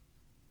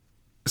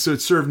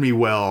it served me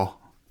well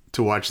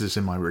to watch this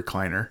in my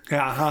recliner.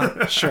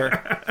 Yeah,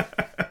 sure.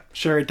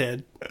 Sure it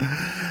did.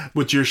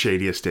 What's your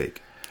shadiest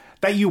take?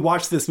 That you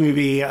watched this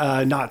movie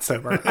not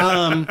sober.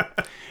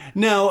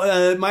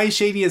 No, my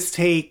shadiest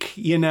take,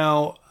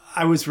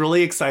 I was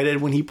really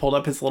excited when he pulled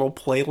up his little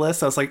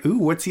playlist. I was like, ooh,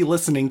 what's he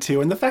listening to?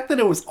 And the fact that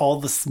it was all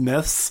the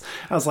Smiths,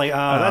 I was like,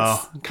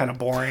 that's kind of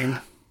boring.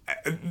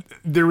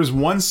 There was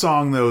one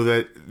song, though,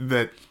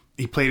 that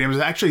he played. It was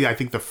actually, I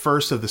think, the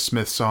first of the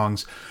Smiths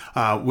songs,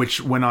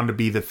 which went on to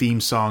be the theme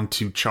song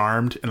to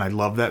Charmed. And I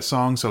love that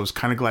song, so I was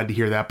kind of glad to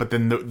hear that. But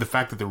then the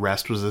fact that the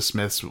rest was the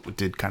Smiths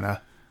did kind of...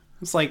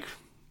 It's like...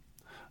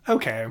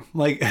 Okay,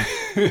 like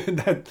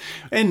that,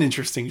 an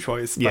interesting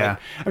choice. But yeah,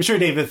 I'm sure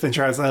David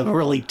Fincher has a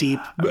really deep,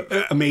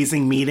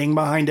 amazing meaning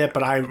behind it,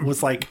 but I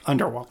was like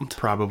underwhelmed.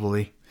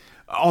 Probably.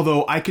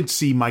 Although I could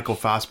see Michael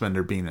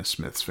Fassbender being a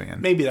Smiths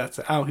fan. Maybe that's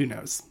it. Oh, who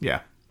knows?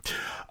 Yeah.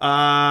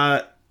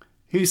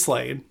 Who's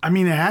Slade? I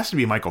mean, it has to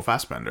be Michael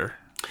Fassbender.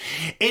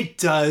 It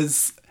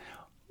does,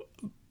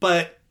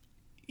 but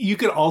you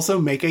could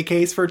also make a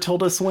case for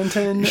Tilda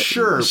Swinton.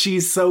 Sure.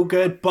 She's so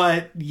good,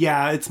 but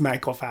yeah, it's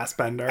Michael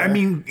Fassbender. I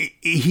mean,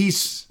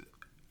 he's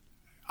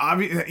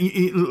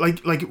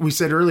like we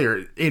said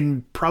earlier,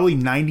 in probably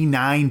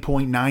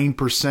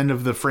 99.9%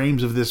 of the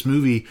frames of this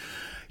movie,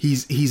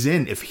 he's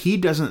in. If he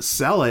doesn't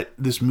sell it,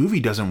 this movie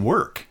doesn't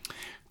work.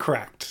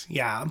 Correct.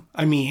 Yeah.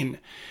 I mean,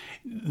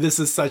 this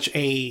is such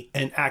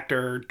an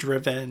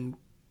actor-driven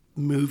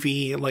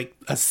movie, like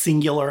a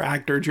singular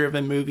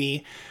actor-driven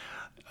movie.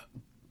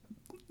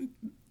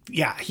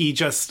 Yeah, he's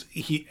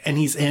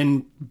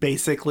in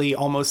basically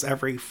almost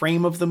every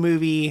frame of the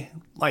movie.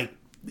 Like,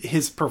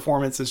 his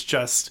performance is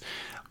just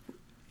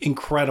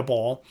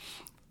incredible.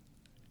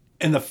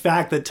 And the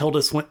fact that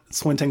Tilda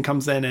Swinton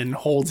comes in and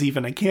holds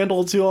even a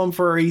candle to him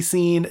for a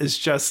scene is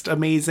just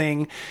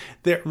amazing.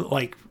 They're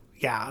like,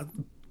 yeah,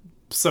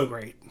 so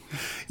great.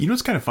 You know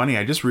what's kind of funny?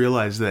 I just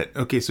realized that,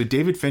 okay, so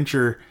David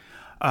Fincher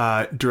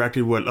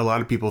directed what a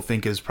lot of people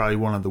think is probably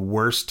one of the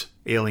worst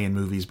Alien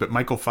movies, but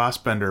Michael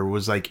Fassbender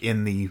was like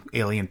in the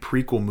Alien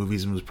prequel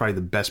movies and was probably the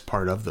best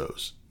part of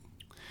those.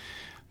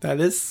 That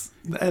is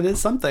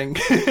something.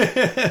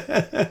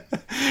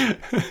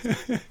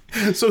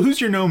 So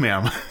who's your no,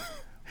 ma'am?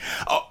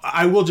 Oh,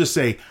 I will just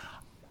say,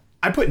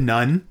 I put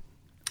none.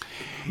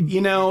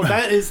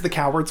 That is the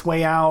coward's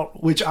way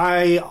out, which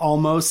I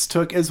almost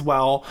took as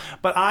well,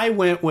 but I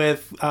went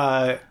with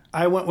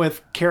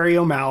Carrie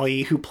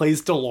O'Malley, who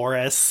plays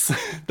Dolores,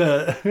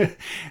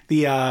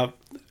 the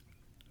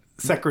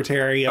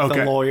secretary of Okay.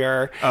 the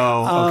lawyer.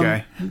 Oh,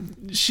 okay.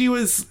 She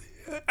was,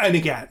 and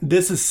again,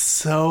 this is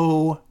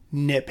so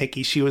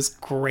nitpicky. She was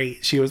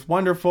great. She was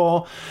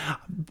wonderful.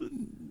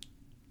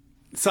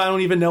 So I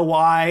don't even know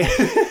why.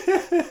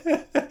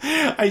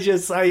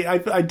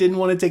 I didn't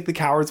want to take the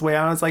coward's way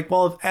out. I was like,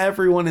 well, if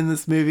everyone in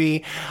this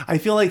movie, I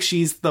feel like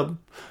she's the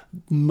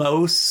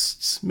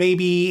most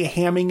maybe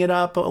hamming it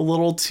up a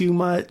little too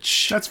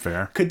much. That's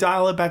fair. Could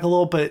dial it back a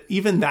little, but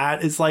even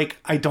that is like,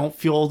 I don't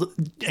feel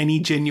any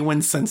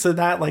genuine sense of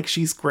that. Like,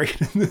 she's great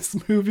in this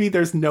movie.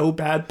 There's no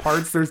bad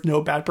parts. There's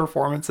no bad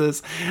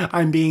performances.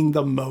 I'm being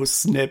the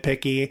most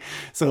nitpicky.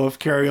 So if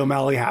Carrie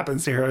O'Malley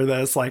happens to hear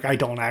this, like, I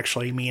don't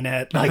actually mean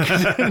it. Like,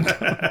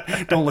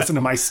 don't listen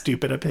to my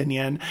stupid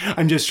opinion.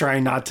 I'm just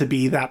trying not to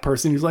be that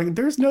person who's like,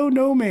 there's no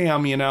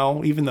ma'am, you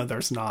know, even though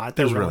there's not.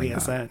 There really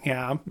isn't.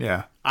 Yeah.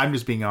 Yeah. I'm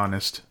just being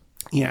honest.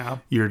 Yeah.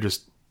 You're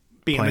just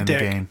being playing the the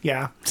game.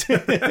 Yeah.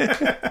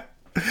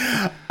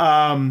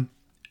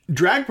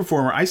 Drag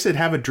performer. I said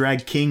have a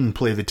drag king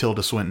play the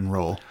Tilda Swinton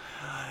role.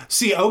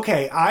 See,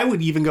 okay, I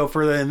would even go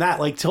further than that.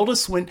 Like Tilda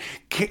Swinton,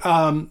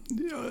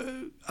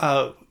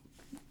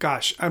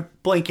 gosh, I'm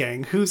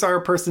blanking. Who's our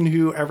person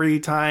who every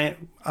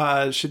time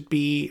should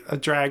be a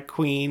drag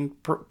queen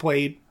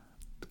played?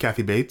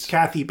 Kathy Bates.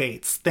 Kathy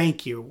Bates.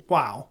 Thank you.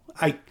 Wow.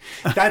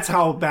 That's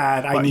how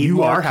bad I need you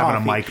more are coffee.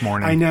 having a mic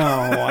morning. I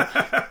know.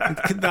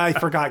 I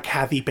forgot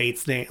Kathy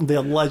Bates' name.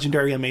 The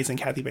legendary, amazing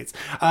Kathy Bates.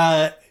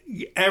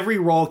 Every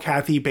role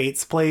Kathy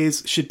Bates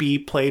plays should be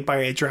played by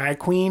a drag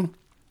queen.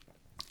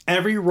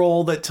 Every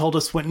role that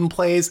Tilda Swinton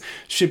plays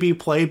should be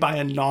played by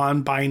a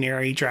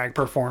non-binary drag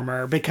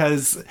performer,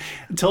 because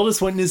Tilda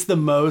Swinton is the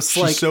most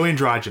She's so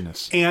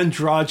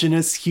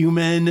androgynous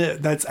human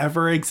that's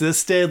ever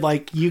existed.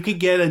 Like, you could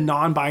get a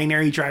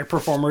non-binary drag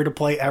performer to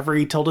play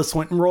every Tilda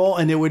Swinton role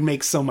and it would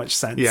make so much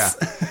sense. Yeah.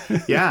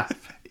 Yeah.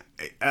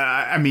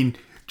 I mean,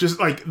 just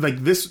like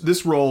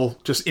this role,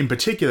 just in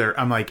particular,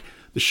 I'm like,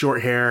 the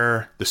short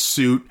hair, the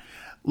suit,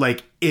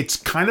 like, it's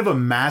kind of a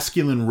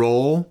masculine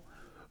role,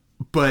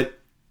 but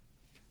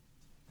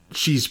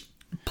she's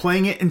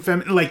playing it in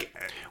feminine. Like,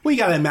 well, you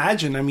got to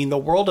imagine, I mean, the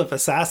world of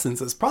assassins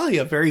is probably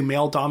a very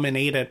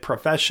male-dominated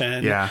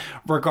profession. Yeah.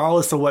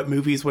 Regardless of what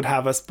movies would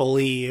have us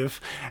believe.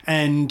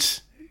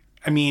 And,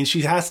 I mean,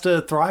 she has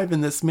to thrive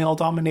in this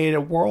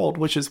male-dominated world,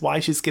 which is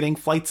why she's getting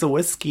flights of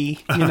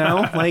whiskey, you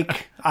know?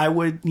 Like, I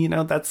would, you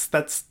know,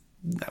 that's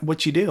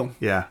what you do.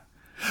 Yeah.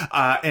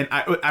 And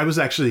I was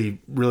actually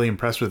really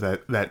impressed with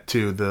that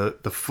too.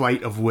 The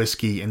flight of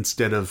whiskey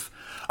instead of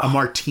a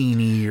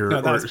martini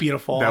No, that was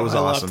beautiful. That was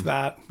awesome. Loved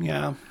that.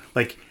 Yeah.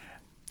 Like,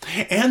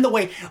 and the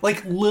way,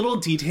 like, little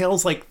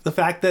details, like the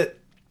fact that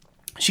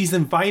she's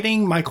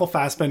inviting Michael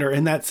Fassbender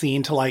in that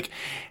scene to, like,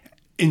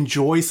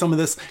 enjoy some of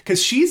this,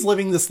 because she's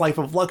living this life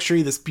of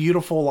luxury, this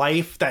beautiful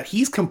life that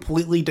he's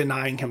completely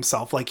denying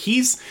himself. Like,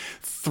 he's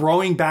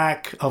throwing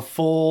back a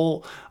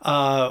full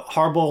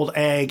hard-boiled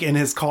egg in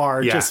his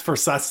car just for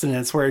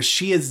sustenance, whereas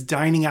she is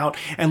dining out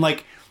and,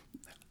 like,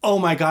 oh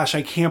my gosh,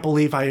 I can't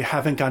believe I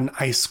haven't gotten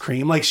ice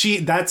cream. Like,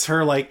 that's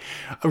her, like,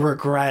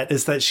 regret,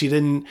 is that she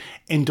didn't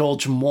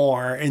indulge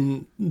more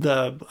in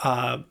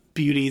the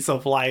beauties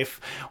of life,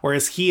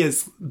 whereas he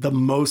is the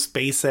most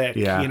basic,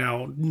 you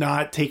know,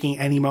 not taking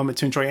any moment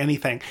to enjoy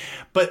anything.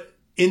 But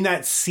in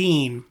that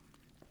scene,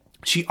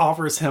 she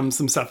offers him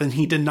some stuff and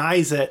he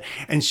denies it,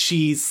 and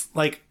she's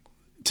like,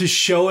 to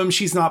show him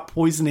she's not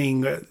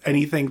poisoning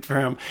anything for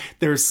him,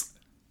 there's,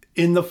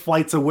 in the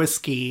flights of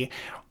whiskey,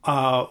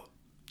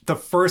 the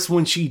first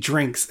one she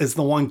drinks is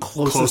the one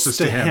closest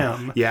to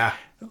him. Yeah.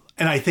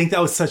 And I think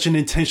that was such an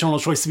intentional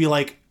choice to be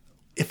like,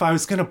 if I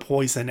was going to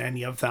poison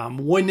any of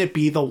them, wouldn't it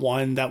be the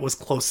one that was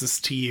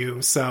closest to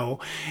you? So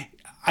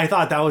I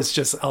thought that was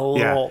just a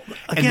little... Yeah.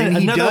 Again, and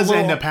then he does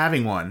end up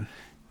having one.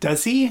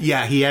 Does he?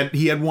 Yeah, he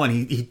had one.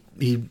 He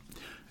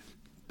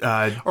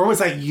or was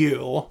that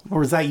you? Or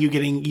was that you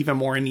getting even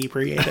more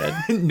inebriated?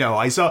 No,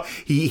 I saw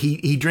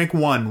he drank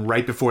one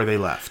right before they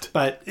left.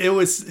 But it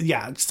was,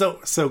 yeah,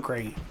 so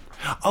great.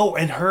 Oh,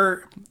 and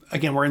her,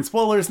 again, we're in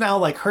spoilers now,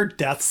 like, her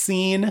death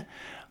scene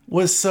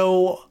was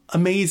so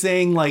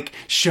amazing, like,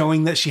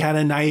 showing that she had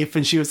a knife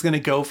and she was going to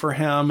go for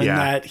him, and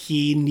that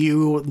he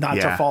knew not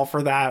to fall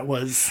for that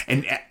was...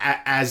 And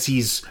as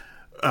he's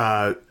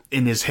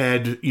in his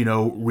head, you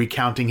know,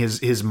 recounting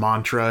his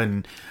mantra,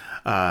 and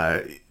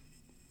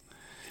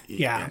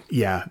yeah,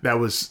 that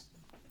was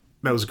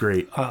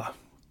great.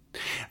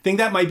 I think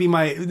that might be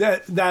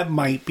that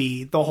might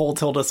be the whole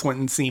Tilda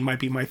Swinton scene might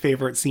be my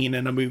favorite scene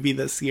in a movie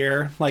this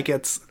year. Like,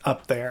 it's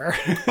up there.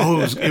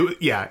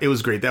 It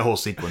was great. That whole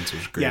sequence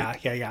was great.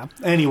 Yeah.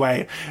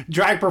 Anyway,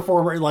 drag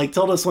performer like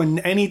Tilda Swinton,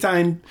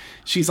 anytime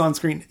she's on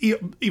screen,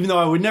 even though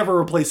I would never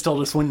replace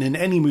Tilda Swinton in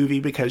any movie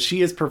because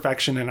she is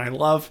perfection and I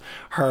love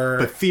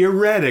her. But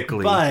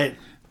theoretically,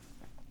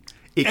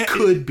 it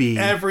could be.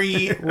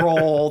 Every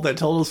role that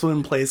Tilda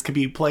Swinton plays could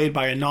be played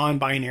by a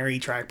non-binary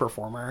drag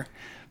performer.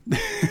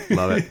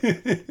 Love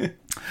it.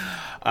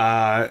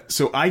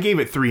 So I gave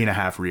it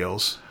 3.5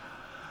 reels.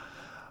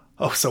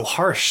 oh, so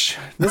harsh.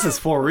 This is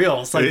for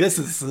reals. Like this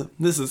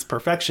is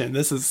perfection.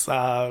 This is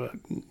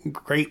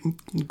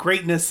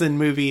greatness in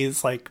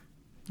movies. Like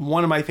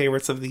one of my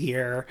favorites of the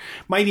year.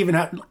 Might even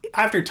have,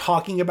 after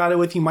talking about it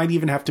with you, might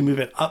even have to move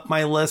it up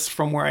my list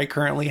from where I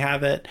currently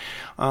have it.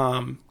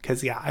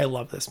 Because yeah, I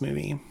love this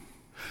movie.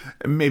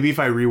 Maybe if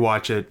I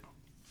rewatch it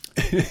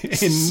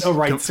in a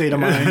right state of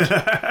mind,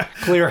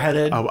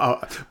 clear-headed.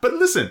 But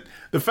listen,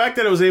 the fact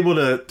that I was able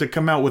to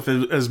come out with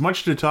as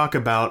much to talk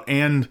about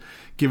and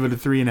give it a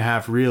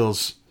 3.5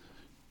 reels,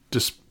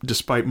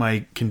 despite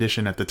my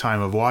condition at the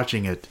time of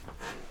watching it,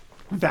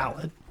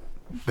 valid.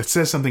 That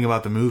says something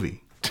about the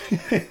movie.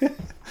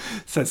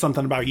 Says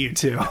something about you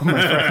too,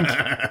 my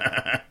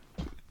friend.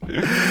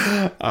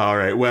 All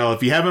right. Well,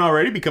 if you haven't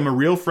already, become a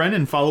real friend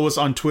and follow us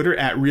on Twitter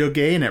at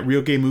RealGay and at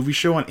Real Gay Movie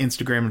Show on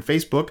Instagram and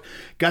Facebook.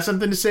 Got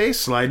something to say?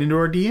 Slide into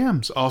our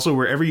DMs. Also,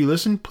 wherever you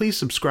listen, please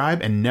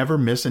subscribe and never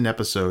miss an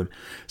episode.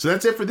 So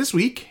that's it for this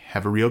week.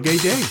 Have a real gay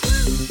day.